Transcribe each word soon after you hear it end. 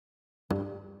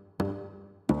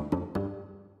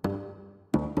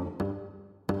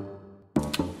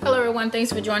Hello everyone,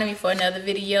 thanks for joining me for another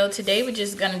video. Today we're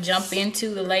just gonna jump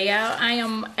into the layout. I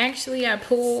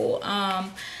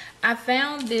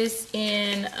found this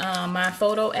in my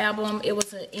photo album. It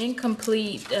was an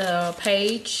incomplete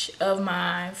page of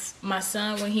my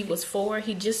son when he was 4.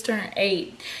 He just turned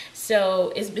 8,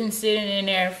 so it's been sitting in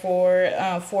there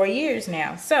for 4 years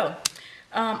now. So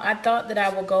I thought that I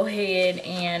would go ahead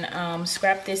and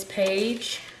scrap this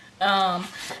page.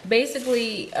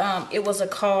 Basically, it was a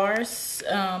Cars,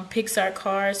 Pixar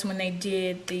Cars when they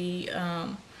did the,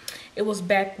 it was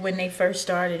back when they first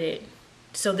started it.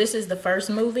 So this is the first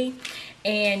movie.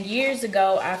 And years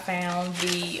ago, I found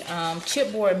the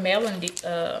chipboard melody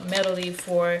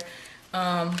for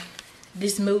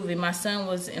this movie. My son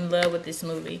was in love with this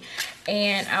movie.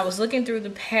 And I was looking through the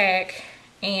pack,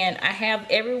 and I have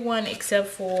everyone except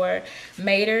for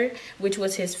Mater, which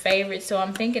was his favorite. So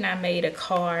I'm thinking I made a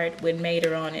card with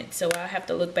Mater on it. So I'll have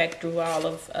to look back through all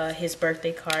of his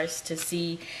birthday cards to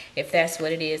see if that's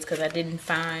what it is, because I didn't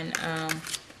find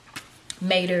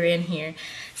Mater in here.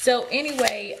 So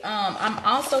anyway, I'm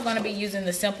also going to be using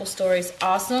the Simple Stories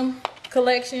Awesome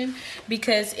collection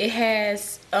because it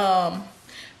has Route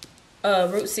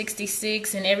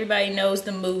 66, and everybody knows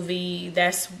the movie.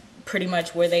 That's pretty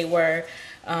much where they were.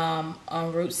 On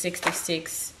Route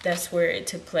 66, that's where it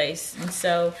took place. And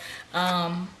so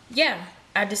yeah,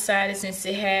 I decided, since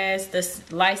it has the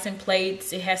license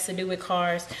plates, it has to do with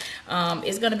cars,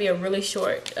 it's going to be a really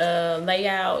short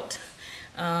layout.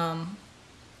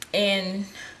 And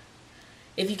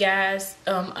if you guys,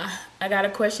 I got a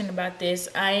question about this.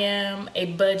 I am a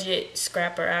budget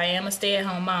scrapper. I am a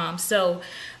stay-at-home mom, so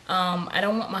I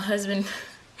don't want my husband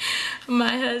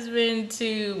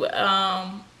to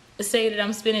say that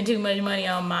I'm spending too much money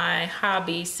on my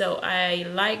hobby. So I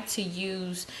like to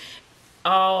use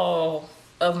all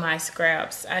of my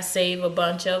scraps. I save a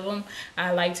bunch of them.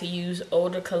 I like to use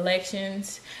older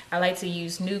collections. I like to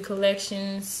use new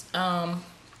collections and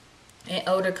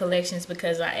older collections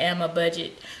because I am a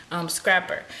budget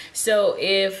scrapper. So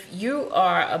if you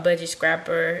are a budget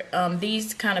scrapper,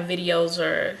 these kind of videos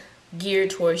are geared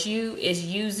towards you, is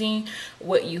using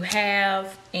what you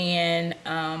have and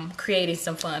creating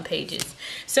some fun pages.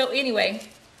 So anyway,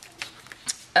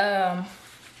 I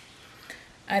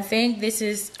think this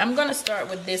is, I'm gonna start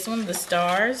with this one, the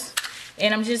stars,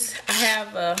 and I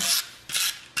have a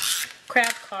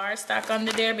craft cardstock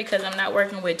under there because I'm not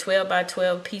working with 12 by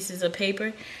 12 pieces of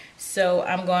paper. So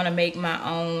I'm gonna make my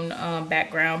own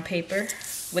background paper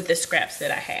with the scraps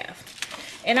that I have.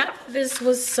 And I thought this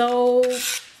was so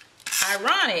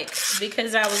ironic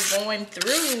because I was going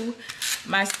through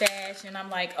my stash and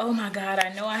I'm like, oh my god,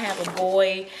 I know I have a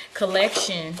boy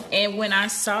collection. And when I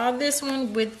saw this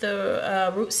one with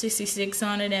the Route 66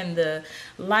 on it and the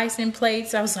license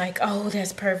plates, I was like, oh,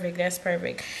 that's perfect, that's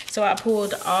perfect. So I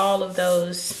pulled all of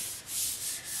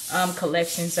those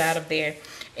collections out of there.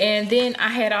 And then I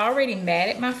had already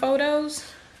matted my photos.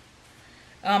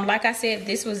 Like I said,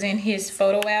 this was in his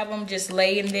photo album, just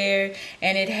laying there,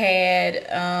 and it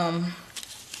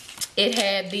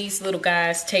had these little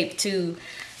guys taped to,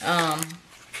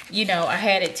 you know, I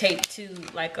had it taped to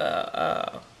like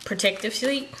a protective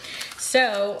sheet.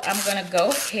 So I'm gonna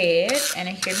go ahead and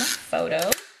here's my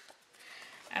photo.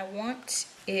 I want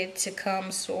it to come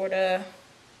sort of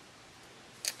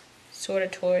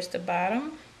towards the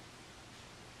bottom,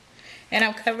 and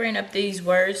I'm covering up these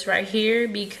words right here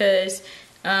because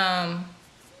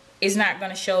it's not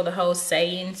going to show the whole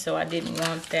saying, so I didn't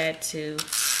want that to.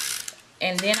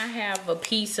 And then I have a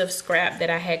piece of scrap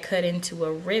that I had cut into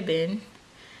a ribbon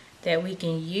that we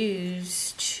can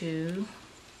use to,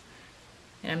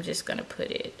 and I'm just going to put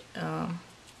it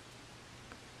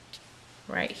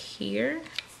right here.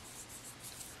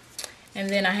 And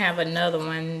then I have another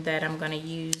one that I'm going to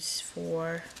use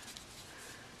for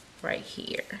right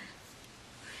here.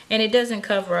 And it doesn't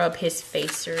cover up his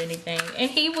face or anything. And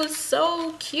he was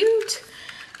so cute.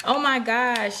 Oh my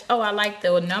gosh. Oh, I like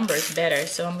the numbers better,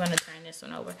 so I'm gonna turn this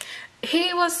one over.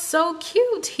 He was so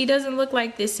cute. He doesn't look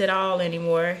like this at all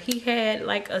anymore. He had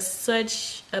like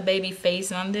such a baby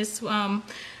face on this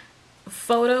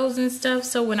photos and stuff.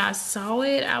 So when I saw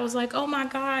it, I was like, oh my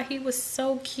god, he was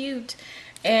so cute.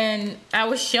 And I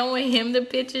was showing him the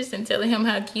pictures and telling him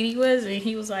how cute he was, and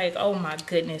he was like, oh my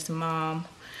goodness, mom.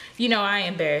 You know, I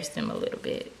embarrassed him a little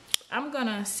bit. I'm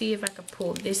gonna see if I can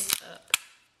pull this up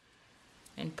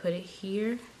and put it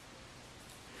here.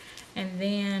 And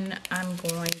then I'm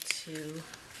going to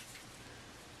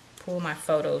pull my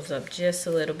photos up just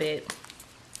a little bit.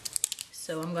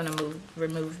 So I'm gonna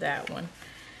remove that one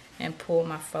and pull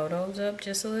my photos up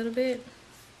just a little bit.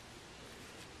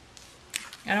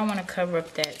 I don't want to cover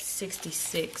up that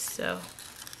 66, so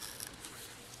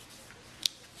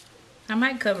I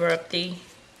might cover up the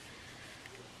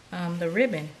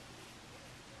ribbon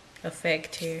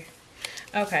effect here.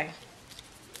 Okay.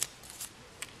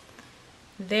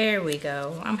 There we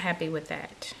go. I'm happy with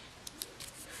that.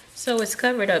 So it's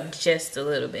covered up just a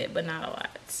little bit, but not a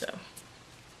lot. So,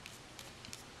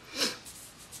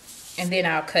 and then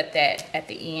I'll cut that at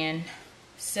the end.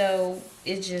 So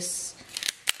it just,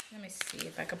 let me see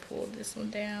if I can pull this one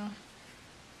down.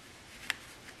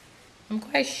 I'm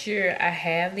quite sure I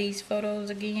have these photos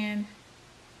again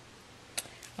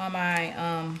on my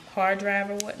hard drive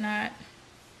or whatnot.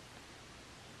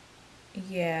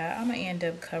 Yeah, I'm gonna end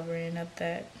up covering up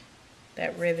that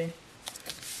ribbon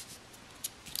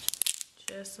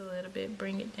just a little bit.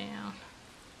 Bring it down.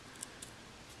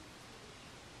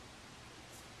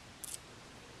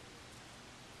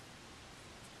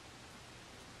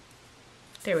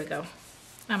 There we go.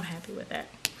 I'm happy with that.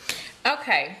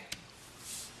 Okay.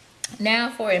 Now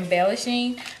for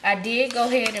embellishing, I did go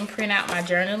ahead and print out my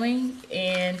journaling,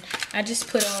 and I just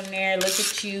put on there, look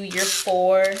at you, you're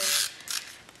 4.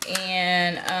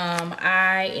 And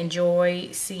I enjoy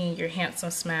seeing your handsome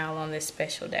smile on this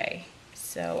special day.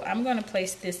 So I'm going to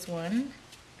place this one.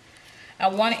 I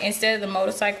want to, instead of the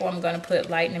motorcycle, I'm going to put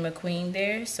Lightning McQueen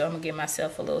there. So I'm going to give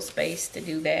myself a little space to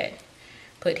do that.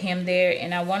 Put him there.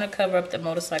 And I want to cover up the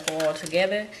motorcycle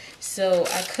altogether. So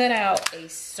I cut out a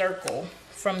circle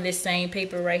from this same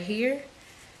paper right here.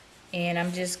 And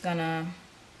I'm just going to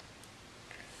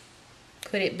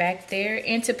put it back there.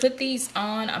 And to put these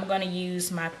on, I'm going to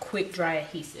use my quick dry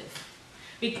adhesive.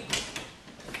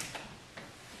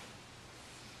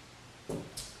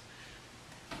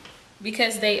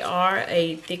 Because they are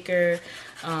a thicker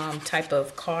type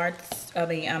of card,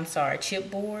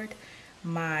 chipboard,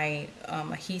 my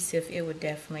adhesive, it would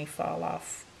definitely fall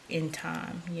off in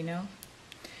time, you know,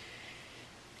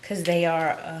 because they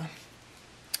are,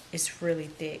 it's really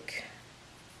thick.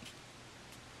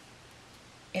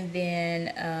 And then,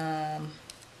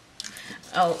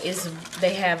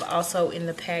 they have also in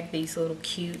the pack these little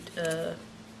cute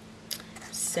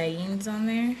sayings on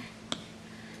there.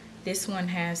 This one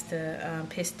has the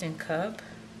piston cup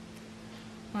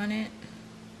on it.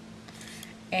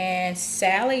 And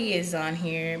Sally is on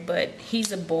here, but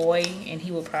he's a boy and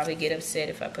he will probably get upset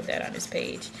if I put that on his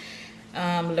page.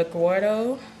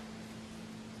 LaGuardo,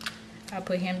 I'll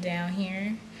put him down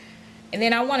here. And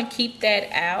then I want to keep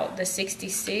that out, the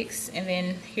 66. And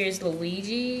then here's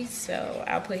Luigi, so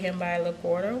I'll put him by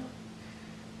LaGuardo.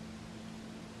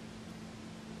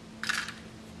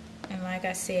 And like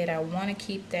I said, I want to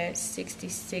keep that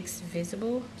 66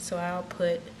 visible, so I'll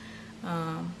put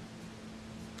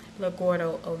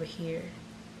LaGuardo over here.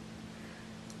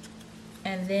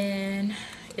 And then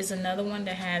is another one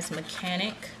that has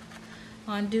mechanic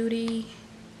on duty.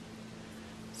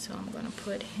 So I'm going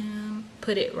to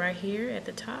put it right here at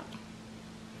the top.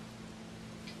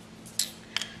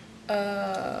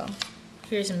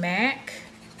 Here's Mac.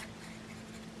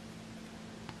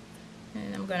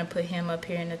 And I'm going to put him up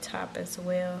here in the top as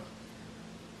well.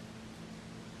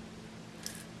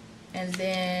 And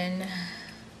then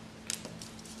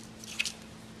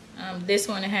this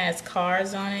one has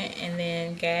cars on it, and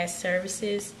then gas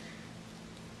services.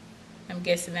 I'm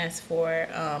guessing that's for,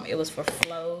 it was for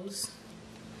flows.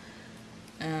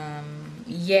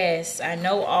 Yes, I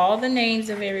know all the names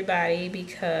of everybody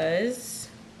because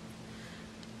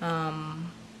I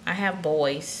have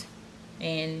boys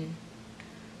and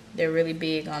they're really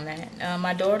big on that.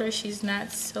 My daughter, she's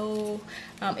not so,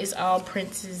 it's all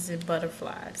princes and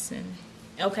butterflies. And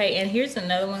okay, and here's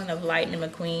another one of Lightning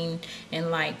McQueen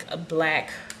in like a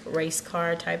black race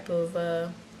car type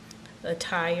of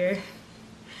attire.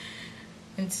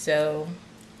 And so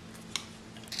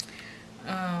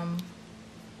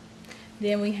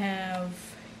then we have,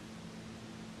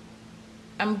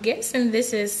 I'm guessing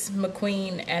this is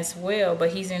McQueen as well, but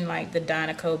he's in like the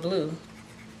Dinoco blue.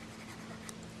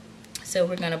 So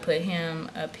we're gonna put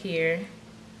him up here.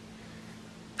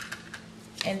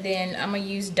 And then I'm gonna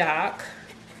use Doc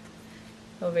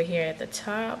over here at the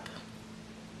top.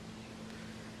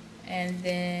 And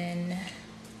then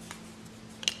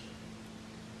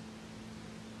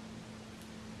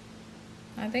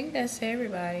I think that's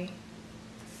everybody.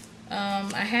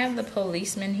 I have the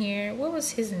policeman here. What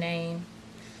was his name?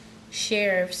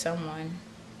 Sheriff someone.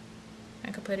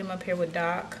 I could put him up here with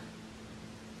Doc.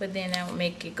 But then that would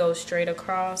make it go straight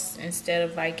across instead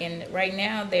of like in, right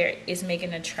now there it's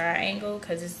making a triangle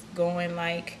because it's going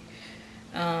like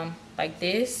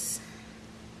this.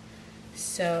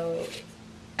 So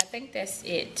I think that's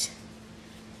it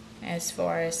as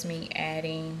far as me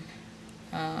adding.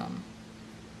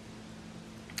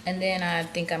 And then I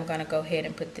think I'm gonna go ahead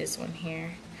and put this one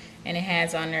here. And it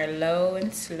has on there low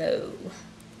and slow,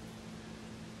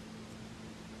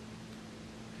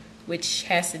 which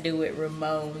has to do with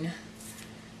Ramon.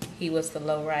 He was the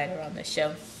low rider on the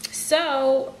show.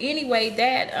 So anyway,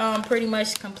 that pretty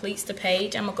much completes the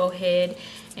page. I'm gonna go ahead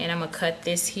and I'm gonna cut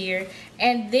this here.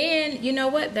 And then, you know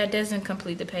what? That doesn't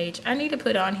complete the page. I need to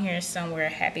put on here somewhere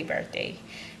happy birthday.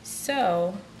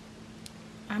 So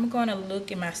I'm gonna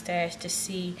look in my stash to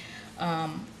see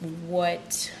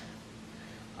what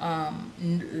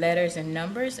letters and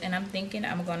numbers, and I'm thinking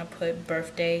I'm gonna put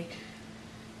birthday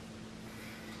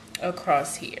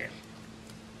across here.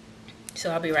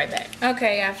 So I'll be right back.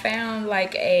 Okay, I found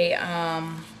like a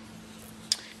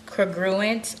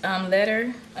congruent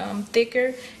letter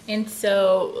thicker, and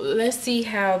so let's see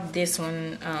how this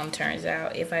one turns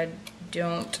out. If I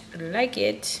don't like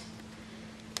it,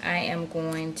 I am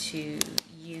going to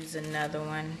use another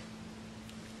one.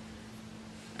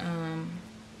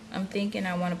 I'm thinking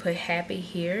I want to put happy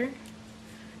here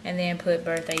and then put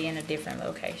birthday in a different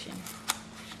location.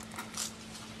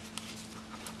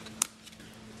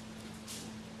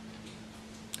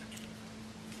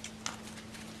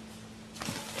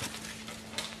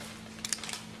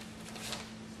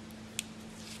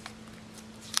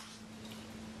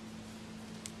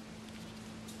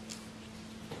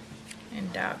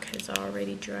 And Doc has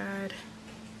already dried.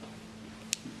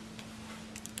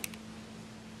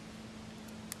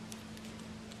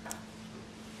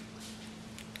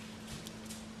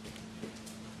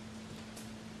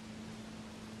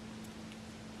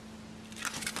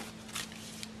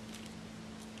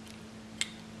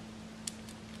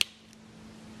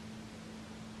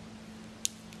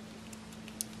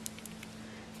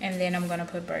 And then I'm gonna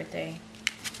put birthday.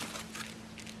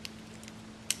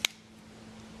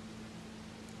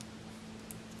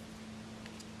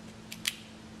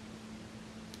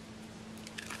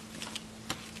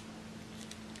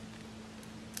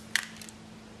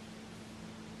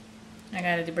 I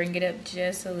got to bring it up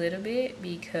just a little bit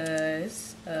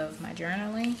because of my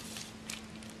journaling.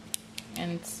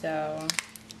 And so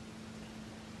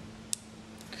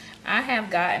I have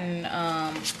gotten,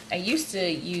 I used to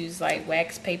use like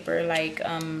wax paper, like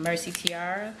Mercy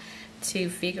Tiara, to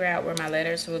figure out where my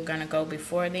letters were gonna go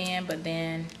before then, but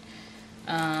then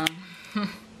I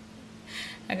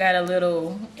got a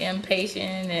little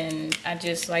impatient and I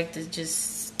just like to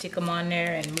just stick them on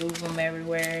there and move them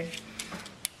everywhere.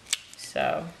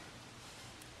 So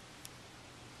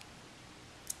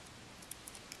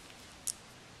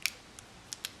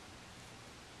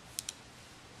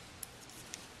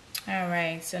all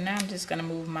right, so now I'm just gonna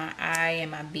move my I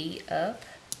and my B up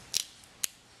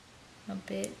a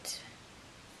bit.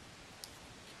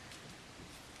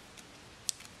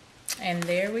 And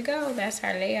there we go. That's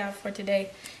our layout for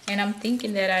today. And I'm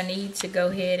thinking that I need to go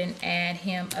ahead and add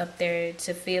him up there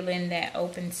to fill in that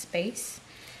open space.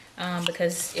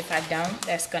 Because if I don't,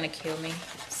 that's gonna kill me.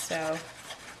 So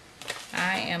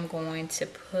I am going to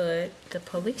put the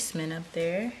policeman up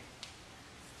there.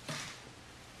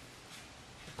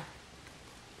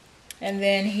 And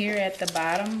then here at the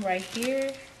bottom right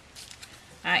here,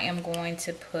 I am going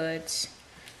to put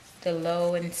the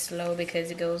low and slow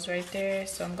because it goes right there.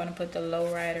 So I'm gonna put the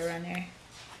low rider on there.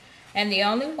 And the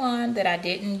only one that I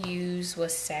didn't use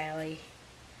was Sally.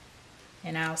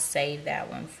 And I'll save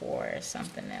that one for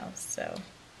something else. So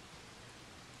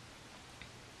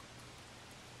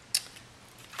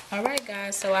all right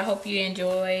guys, so I hope you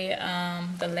enjoy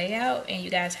the layout, and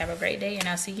you guys have a great day, and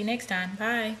I'll see you next time.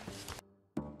 Bye.